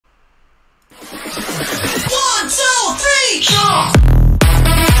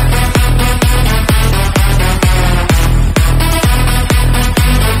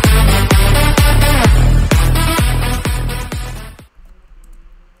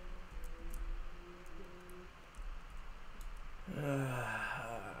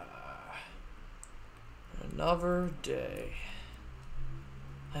Another day.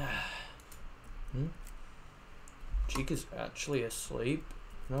 Chica's actually asleep?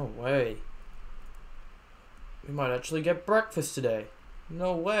 No way. We might actually get breakfast today.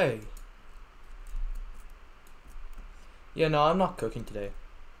 No way. Yeah, no, I'm not cooking today.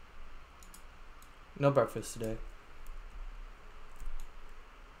 No breakfast today.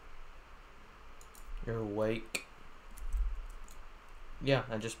 You're awake. Yeah,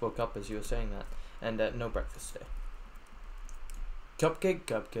 I just woke up as you were saying that. And no breakfast today. Cupcake,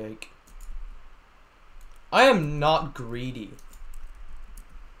 cupcake. I am not greedy.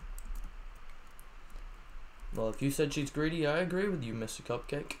 Well, if you said she's greedy, I agree with you, Mr.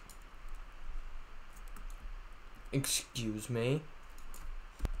 Cupcake. Excuse me?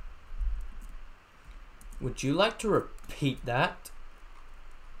 Would you like to repeat that?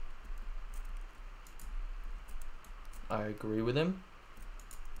 I agree with him.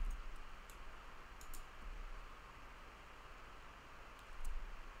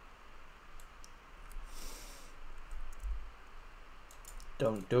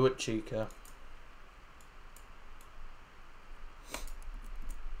 Don't do it, Chica.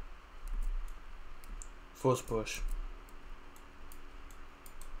 Force push.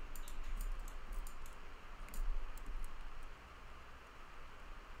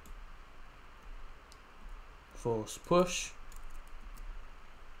 Force push.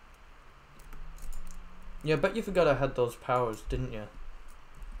 Yeah, I bet you forgot I had those powers, didn't you?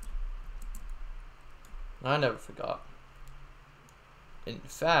 I never forgot. In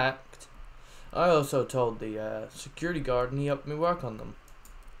fact, I also told the security guard and he helped me work on them.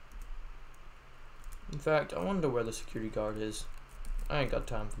 In fact, I wonder where the security guard is. I ain't got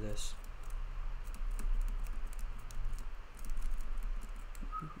time for this.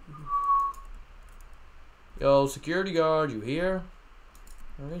 Yo, security guard, you here?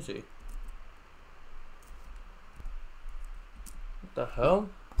 Where is he? What the hell?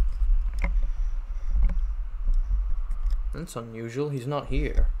 That's unusual, he's not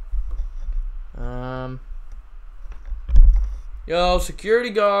here. Yo, security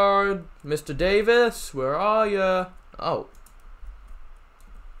guard, Mr. Davis, where are ya? Oh.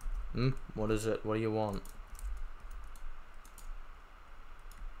 What is it? What do you want?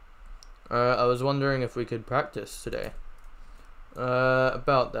 I was wondering if we could practice today.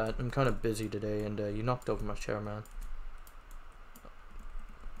 About that, I'm kind of busy today, and you knocked over my chair, man.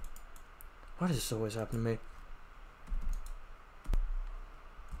 Why does this always happen to me?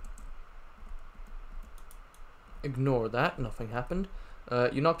 Ignore that, nothing happened.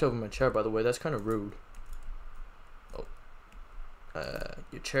 You knocked over my chair, by the way, that's kind of rude. Oh.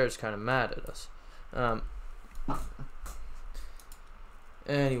 Your chair's kind of mad at us.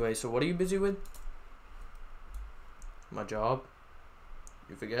 Anyway, so what are you busy with? My job.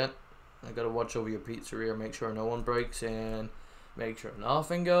 You forget? I gotta watch over your pizzeria, make sure no one breaks in, make sure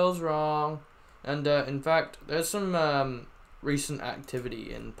nothing goes wrong. And in fact, there's some recent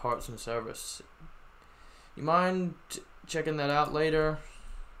activity in parts and service. You mind checking that out later?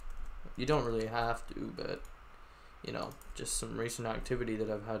 You don't really have to, but you know, just some recent activity that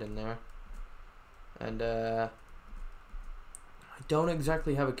I've had in there. And I don't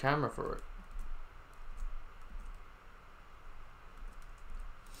exactly have a camera for it.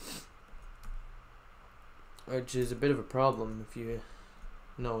 Which is a bit of a problem, if you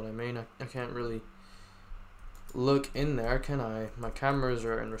know what I mean. I can't really look in there, can I? My cameras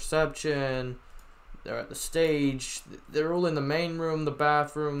are in reception, they're at the stage, they're all in the main room, the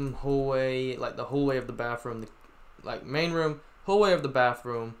bathroom, hallway, like the hallway of the bathroom, like main room, hallway of the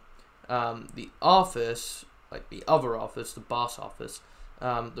bathroom, the office, like the other office, the boss office,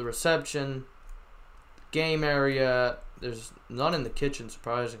 the reception, game area. There's none in the kitchen,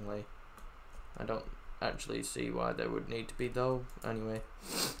 surprisingly. I don't actually see why there would need to be, though. Anyway,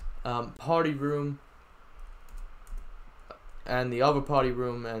 party room and the other party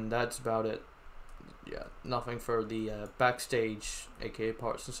room, and that's about it. Yeah, nothing for the backstage, aka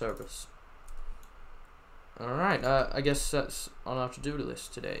parts and service. Alright, I guess that's on our to-do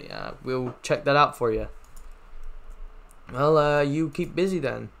list today. We'll check that out for you. Well, you keep busy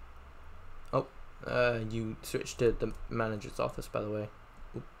then. Oh, you switched to the manager's office, by the way.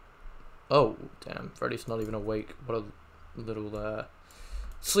 Oop. Oh, damn, Freddy's not even awake. What a little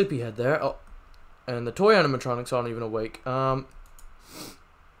sleepyhead there. Oh, and the toy animatronics aren't even awake.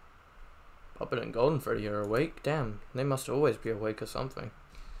 Puppet and Golden Freddy are awake. Damn, they must always be awake or something.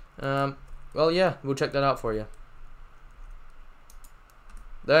 Well, yeah, we'll check that out for you.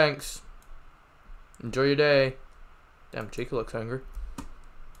 Thanks. Enjoy your day. Damn, Chica looks hungry.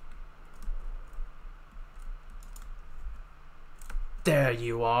 There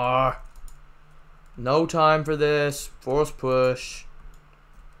you are. No time for this. Force push.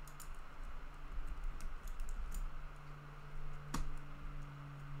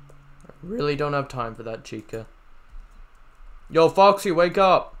 I really don't have time for that, Chica. Yo, Foxy, wake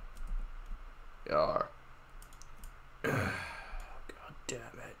up! Yar. God damn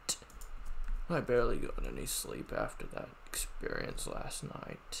it. I barely got any sleep after that experience last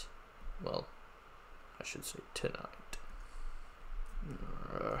night. Well, I should say tonight.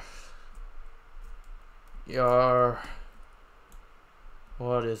 Yar.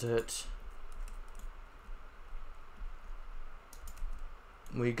 What is it?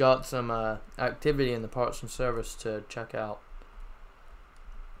 We got some activity in the parts and service to check out.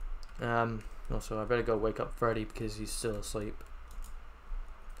 Also, I better go wake up Freddy because he's still asleep.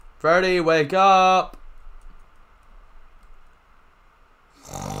 Freddy, wake up!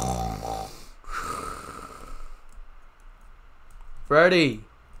 Freddy,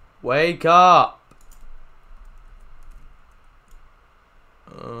 wake up!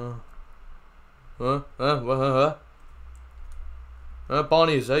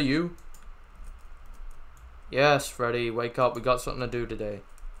 Bonnie, is that you? Yes, Freddy, wake up. We got something to do today.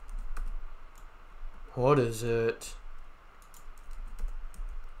 What is it?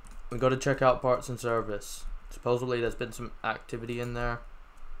 We got to check out parts and service. Supposedly there's been some activity in there.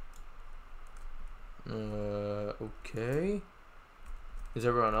 Okay. Is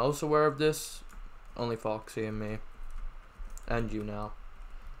everyone else aware of this? Only Foxy and me. And you now.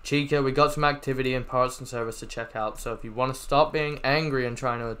 Chica, we got some activity in parts and service to check out, so if you want to stop being angry and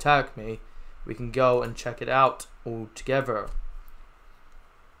trying to attack me, we can go and check it out all together.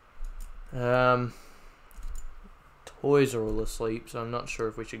 Toys are all asleep, so I'm not sure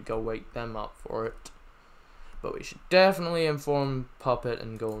if we should go wake them up for it. But we should definitely inform Puppet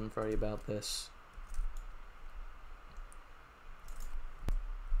and Golden Freddy about this.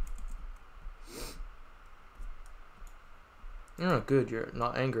 Oh, good, you're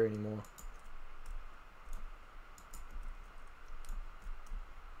not angry anymore.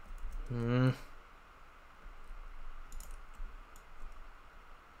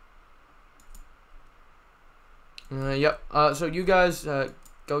 Yep. So you guys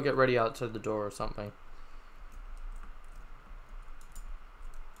go get ready outside the door or something.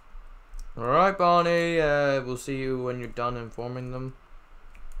 Alright, Bonnie. We'll see you when you're done informing them.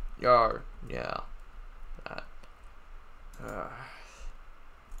 Yar. Yeah.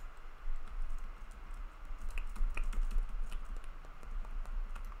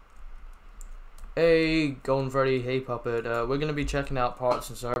 Hey, Golden Freddy, hey Puppet, we're gonna be checking out parts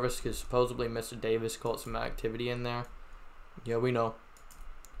and service because supposedly Mr. Davis caught some activity in there. Yeah, we know.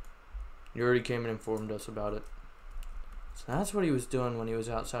 You already came and informed us about it. So that's what he was doing when he was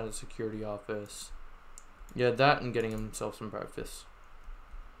outside the security office. Yeah, that and getting himself some breakfast.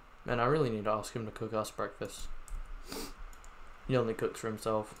 Man, I really need to ask him to cook us breakfast. He only cooks for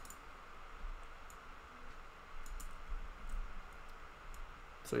himself.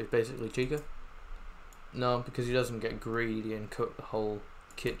 So he's basically Chica? No, because he doesn't get greedy and cook the whole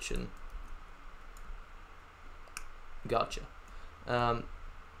kitchen. Gotcha. Can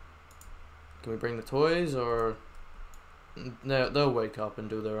we bring the toys, or... No, they'll wake up and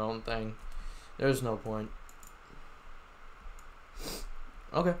do their own thing. There's no point.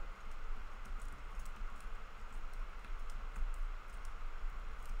 Okay.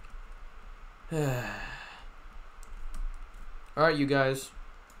 Alright, you guys.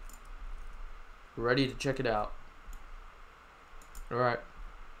 Ready to check it out. Alright.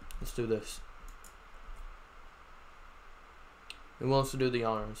 Let's do this. Who wants to do the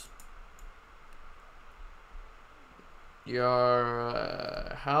honors?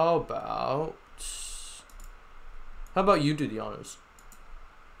 How about you do the honors?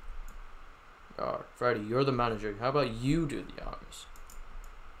 Freddy, you're the manager. How about you do the honors?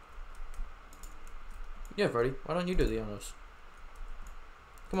 Yeah, Freddy, why don't you do the honors?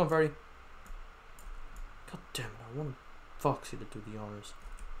 Come on, Freddy. God damn it, I want Foxy to do the honors.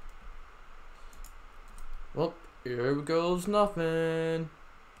 Well, here goes nothing.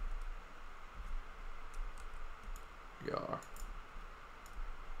 Yar.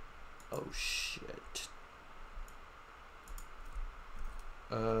 Oh shit.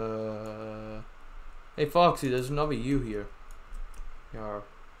 Hey Foxy, there's another you here. Yar.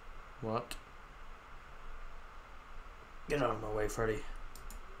 What? Get out of my way, Freddy.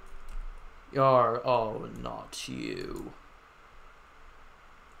 Yar. Oh, not you.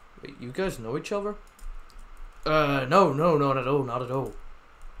 Wait, you guys know each other? No, not at all, not at all.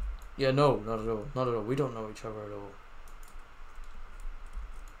 Yeah, no, not at all, not at all. We don't know each other at all.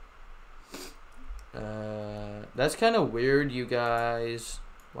 That's kind of weird, you guys.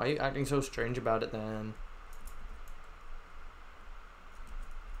 Why are you acting so strange about it then?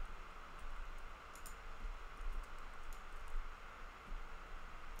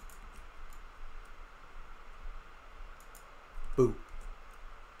 Boo.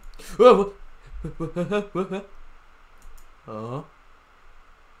 Whoa! Huh?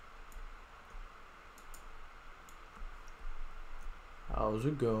 How's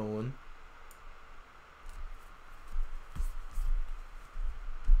it going?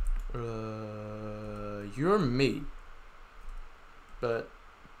 You're me, but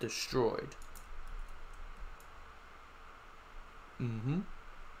destroyed. Mm-hmm.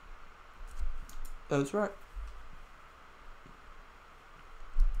 That's right.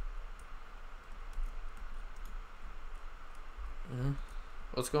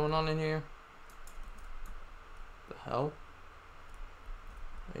 What's going on in here? The hell?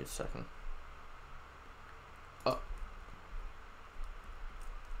 Wait a second. Oh.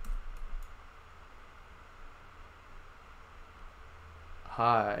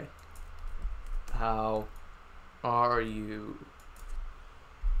 Hi. How are you?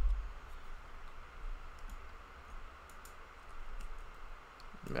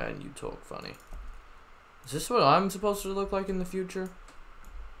 Man, you talk funny. Is this what I'm supposed to look like in the future?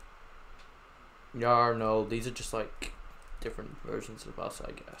 Yeah, no, these are just like different versions of us,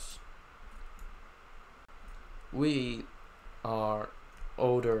 I guess. We are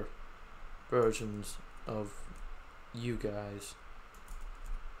older versions of you guys.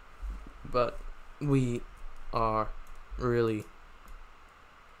 But we are really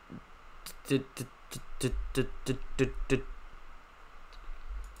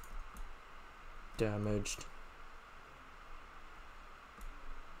damaged.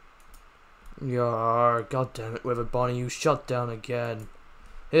 Yar, god damn it, Withered Bonnie, you shut down again.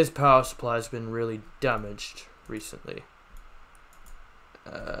 His power supply has been really damaged recently.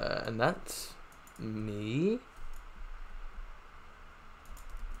 And that's me.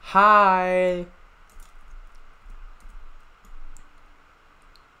 Hi.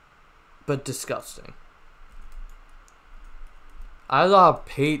 But disgusting. I love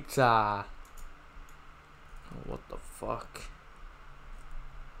pizza. Oh, what the fuck?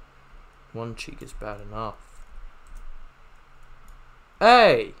 One cheek is bad enough.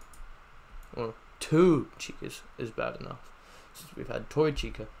 Hey! Well, two cheeks is bad enough. Since we've had Toy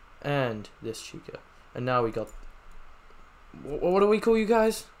Chica and this Chica. And now we got... What do we call you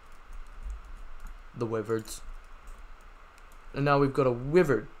guys? The Withereds. And now we've got a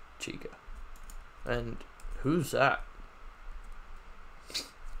Withered Chica. And who's that?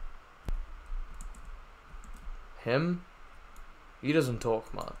 Him? He doesn't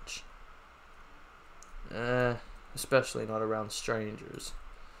talk much. Especially not around strangers.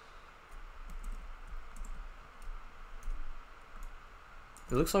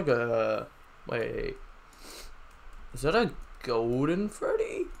 It looks like a... Wait. Is that a golden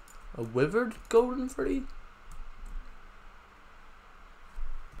Freddy? A withered golden Freddy?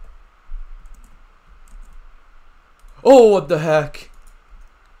 Oh, what the heck?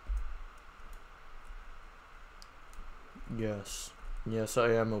 Yes. Yes,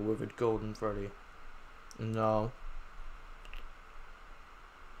 I am a withered golden Freddy. No.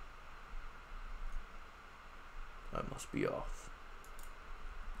 I must be off.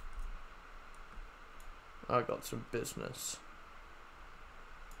 I got some business.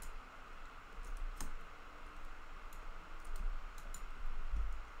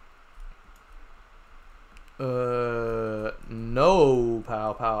 No,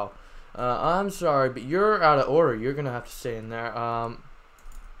 pal. I'm sorry, but you're out of order. You're gonna have to stay in there.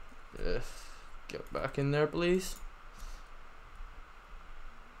 Get back in there, please.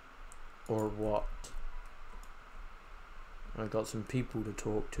 Or what? I got some people to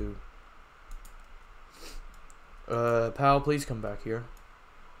talk to. Pal, please come back here.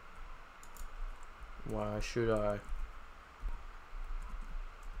 Why should I?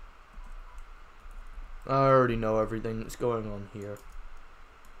 I already know everything that's going on here.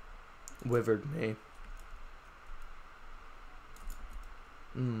 Withered me.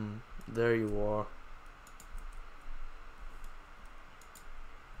 There you are.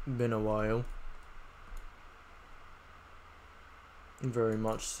 Been a while. Very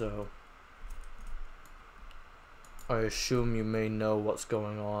much so. I assume you may know what's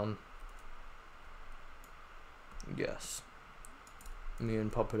going on. Yes. Me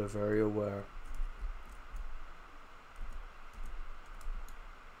and Puppet are very aware.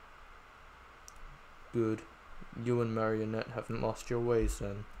 Good. You and Marionette haven't lost your ways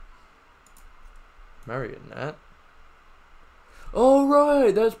then. Marionette? Oh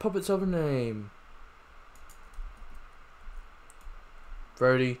right, that's Puppet's other name.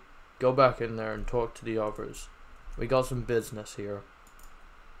 Freddy, go back in there and talk to the others. We got some business here.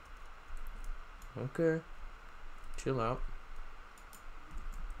 Okay. Chill out.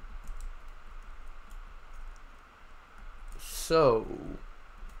 So,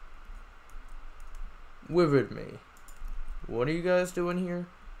 Withered me. What are you guys doing here?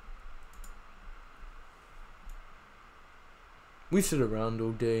 We sit around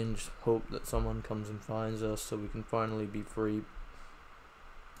all day and just hope that someone comes and finds us so we can finally be free.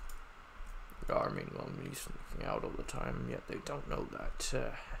 I mean, well, me sneaking out all the time, yet they don't know that.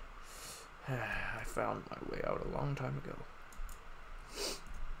 I found my way out a long time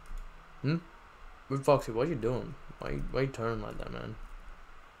ago. Wait, Foxy, what are you doing? Why you turning like that, man?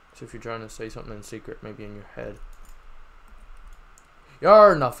 So if you're trying to say something in secret, maybe in your head.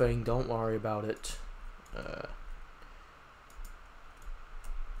 You're nothing, don't worry about it.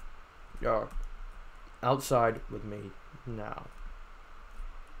 You're outside with me now.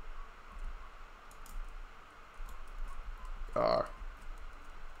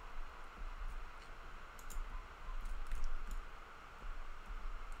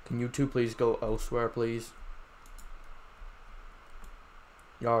 Can you two please go elsewhere, please?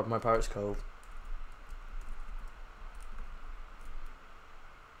 Yar, my Pirate's Cove.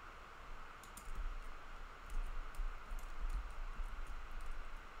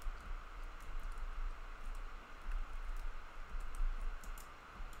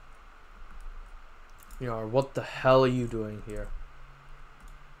 Yar, what the hell are you doing here?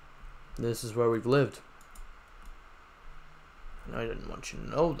 This is where we've lived. I didn't want you to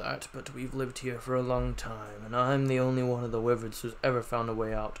know that, but we've lived here for a long time, and I'm the only one of the Wizards who's ever found a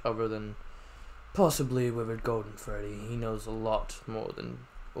way out, other than possibly Wizard Golden Freddy. He knows a lot more than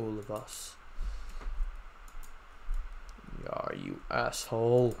all of us. Yar, you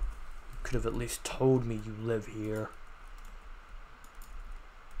asshole. You could have at least told me you live here.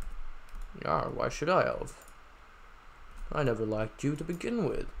 Yar, why should I have? I never liked you to begin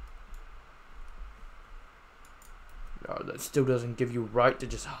with. Yar, that still doesn't give you right to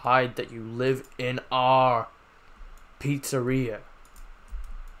just hide that you live in our pizzeria.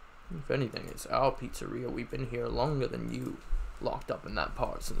 If anything, it's our pizzeria. We've been here longer than you. Locked up in that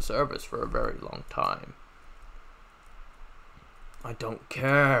parts and service for a very long time. I don't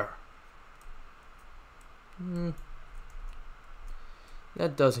care.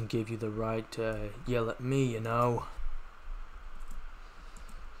 That doesn't give you the right to yell at me, you know.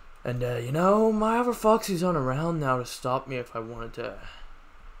 And, you know, my other Foxy's aren't around now to stop me if I wanted to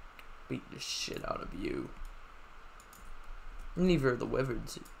beat the shit out of you. Neither of the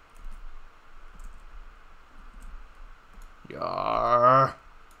Wizards. Yarr.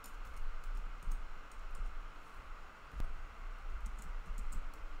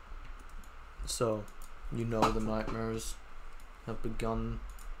 So, you know the nightmares have begun.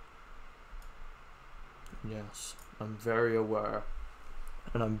 Yes, I'm very aware.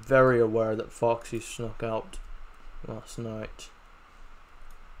 And I'm very aware that Foxy snuck out last night.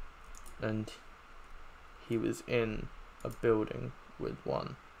 And he was in a building with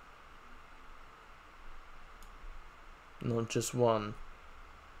one. Not just one.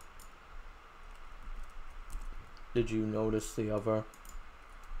 Did you notice the other?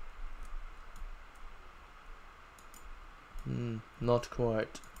 Not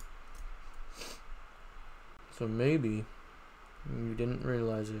quite. So maybe you didn't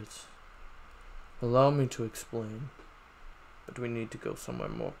realize it. Allow me to explain. But we need to go somewhere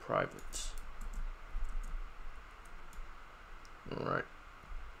more private. Alright.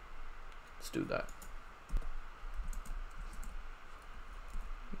 Let's do that.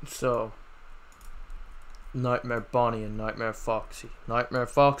 So, Nightmare Bonnie and Nightmare Foxy. Nightmare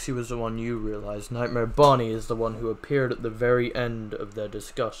Foxy was the one you realized. Nightmare Bonnie is the one who appeared at the very end of their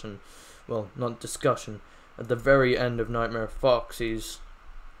discussion. Well, not discussion. At the very end of Nightmare Foxy's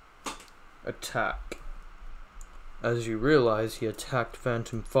attack. As you realize, he attacked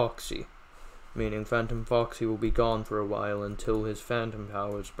Phantom Foxy. Meaning Phantom Foxy will be gone for a while until his phantom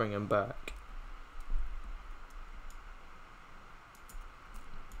powers bring him back.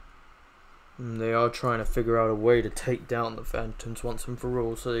 They are trying to figure out a way to take down the Phantoms once and for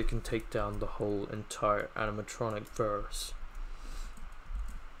all so they can take down the whole entire animatronic verse.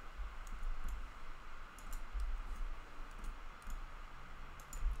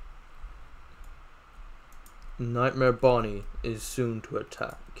 Nightmare Bonnie is soon to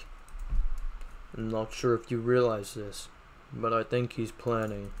attack. I'm not sure if you realize this, but I think he's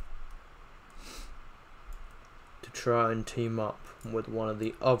planning to try and team up with one of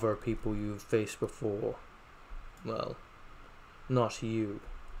the other people you've faced before. Well, not you,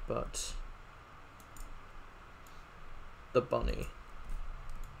 but the bunny.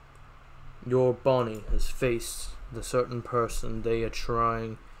 your Bonnie has faced the certain person they are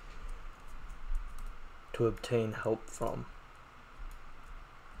trying to obtain help from.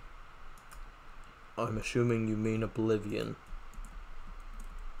 I'm assuming you mean Oblivion.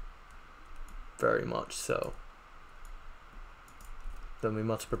 Very much so. Then we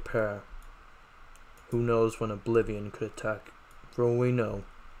must prepare. Who knows when Oblivion could attack? For all we know,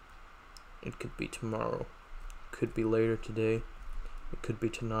 it could be tomorrow. It could be later today. It could be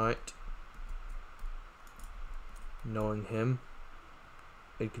tonight. Knowing him,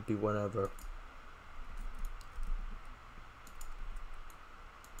 it could be whenever.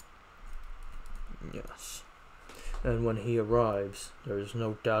 Yes. And when he arrives, there is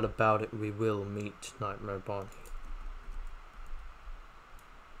no doubt about it, we will meet Nightmare Bonnie.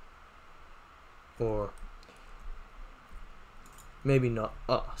 Or maybe not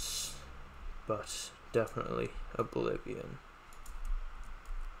us, but definitely Oblivion.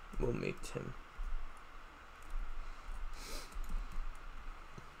 We'll meet him.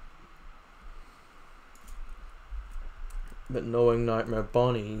 But knowing Nightmare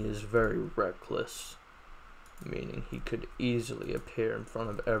Bonnie is very reckless, meaning he could easily appear in front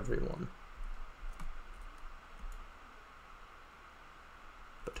of everyone.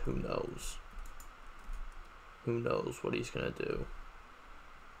 But who knows? Who knows what he's gonna do?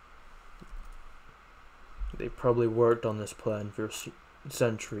 They probably worked on this plan for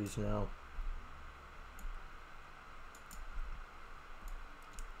centuries now.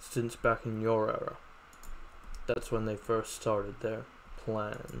 Since back in your era. That's when they first started their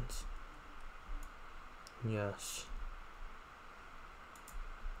plans. Yes.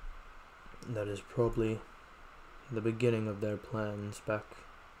 That is probably the beginning of their plans back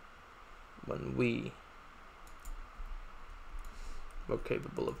when we were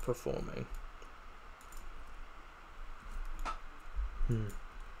capable of performing.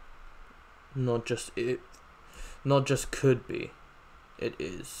 Not just could be, it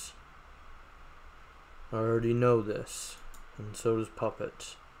is. I already know this, and so does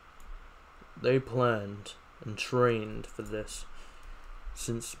Puppet. They planned and trained for this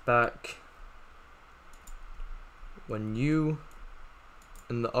since back when you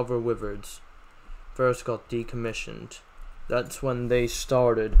and the other wizards first got decommissioned. That's when they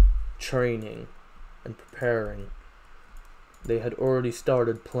started training and preparing. They had already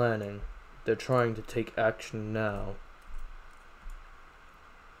started planning. They're trying to take action now.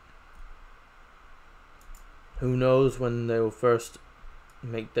 Who knows when they will first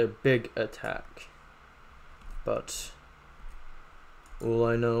make their big attack. But all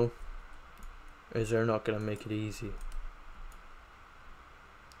I know is they're not going to make it easy.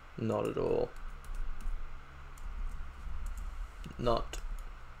 Not at all. Not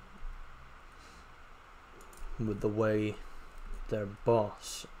with the way their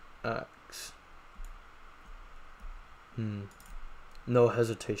boss acts. No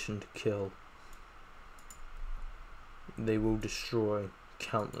hesitation to kill. They will destroy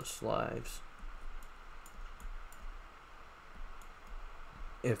countless lives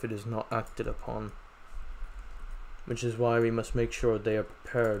if it is not acted upon. Which is why we must make sure they are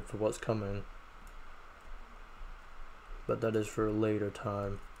prepared for what's coming. But that is for a later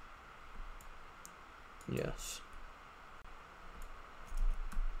time. Yes.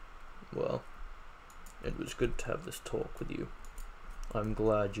 Well, it was good to have this talk with you. I'm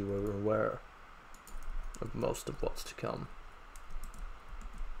glad you were aware of most of what's to come.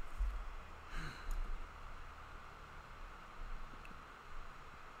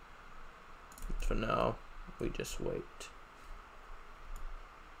 For now, we just wait.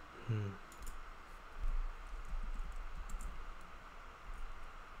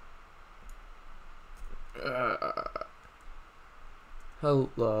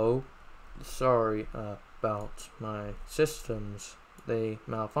 Hello. Sorry about my systems. They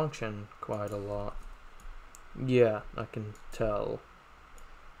malfunction quite a lot. Yeah, I can tell.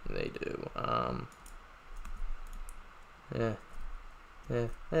 They do.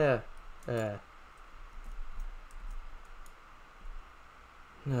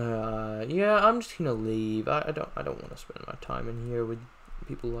 Yeah, I'm just gonna leave. I don't want to spend my time in here with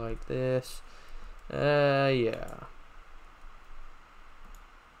people like this. Yeah,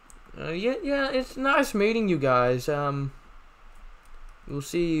 it's nice meeting you guys. We'll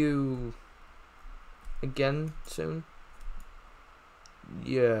see you again soon.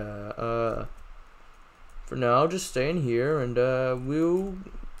 Yeah, for now, just stay in here, and we'll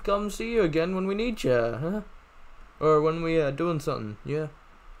come see you again when we need you, huh? Or when we doing something, yeah.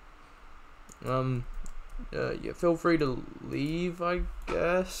 Yeah, feel free to leave, I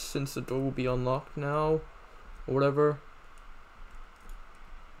guess, since the door will be unlocked now, or whatever.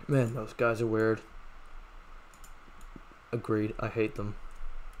 Man, those guys are weird. Agreed, I hate them.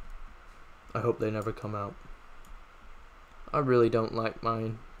 I hope they never come out. I really don't like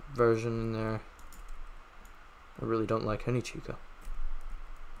my version in there. I really don't like any Chica.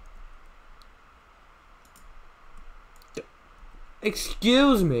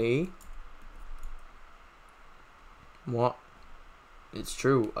 Excuse me? What? It's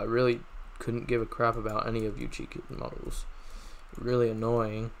true, I really couldn't give a crap about any of you Chica models. Really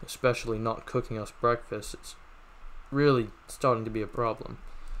annoying, especially not cooking us breakfast. It's really starting to be a problem.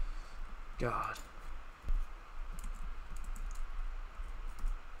 God.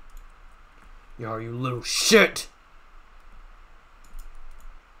 Yo, you little shit!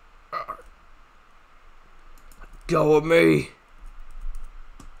 Go with me!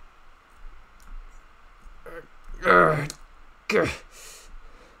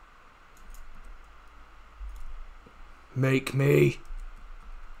 Make me.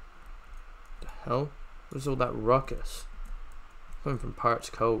 The hell? What's all that ruckus? Coming from Pirates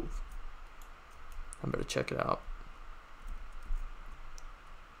Cove. I better check it out.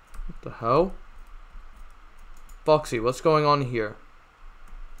 What the hell? Foxy, what's going on here?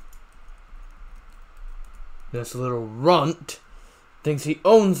 This little runt thinks he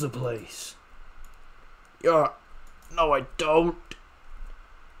owns the place. Yeah, no I don't.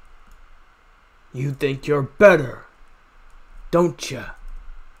 You think you're better, don't ya?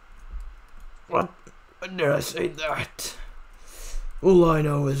 What? When did I say that? All I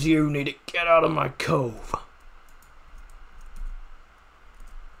know is you need to get out of my cove.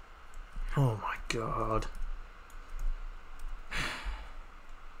 Oh my god.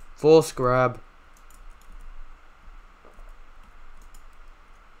 Force grab.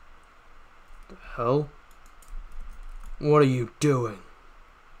 The hell? What are you doing?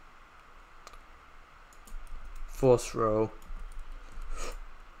 Force throw.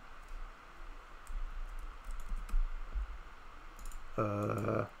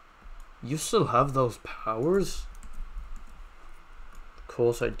 You still have those powers? Of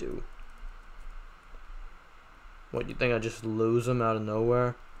course I do. What, you think I just lose them out of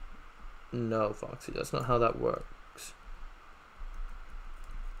nowhere? No, Foxy, that's not how that works.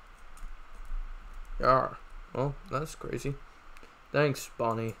 Yarr. Well, that's crazy. Thanks,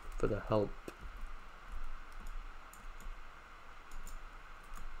 Bonnie, for the help.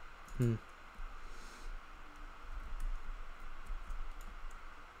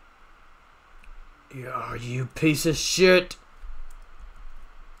 Yeah, you piece of shit.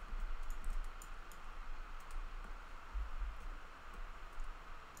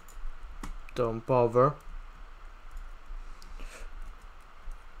 Don't bother.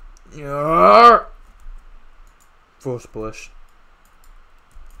 Yeah. Force push.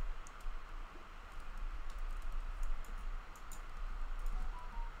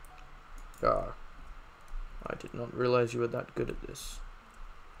 Ah, I did not realize you were that good at this.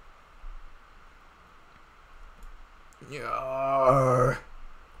 Yarr,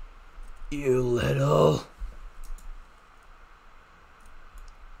 you little.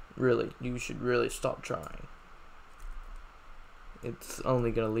 Really, you should really stop trying. It's only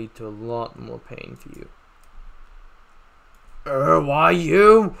gonna lead to a lot more pain for you. Why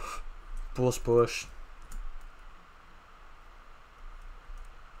you? Force push.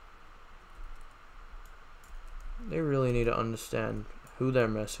 They really need to understand who they're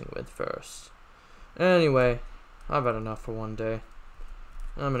messing with first. Anyway, I've had enough for one day.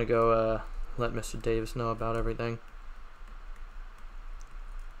 I'm gonna go let Mr. Davis know about everything.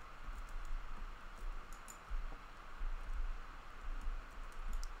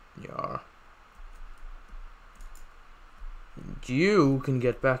 Yeah. You can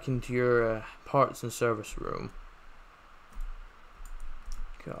get back into your parts and service room.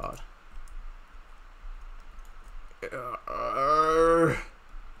 God.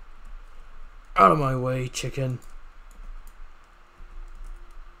 Out of my way, chicken.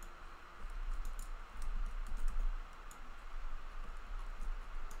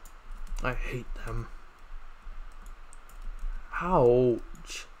 I hate them.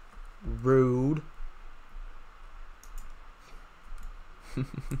 Ouch. Rude.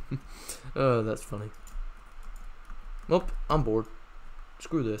 Oh, that's funny. Well, I'm bored.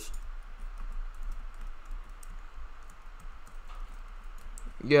 Screw this.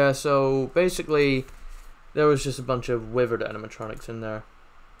 Yeah, so basically there was just a bunch of withered animatronics in there.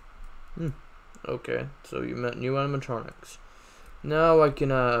 Okay, so you meant new animatronics. Now I can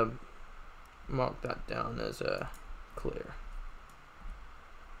mark that down as clear.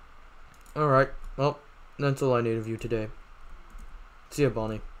 Alright, well, that's all I need of you today. See ya,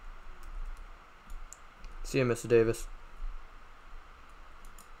 Bonnie. See ya, Mr. Davis.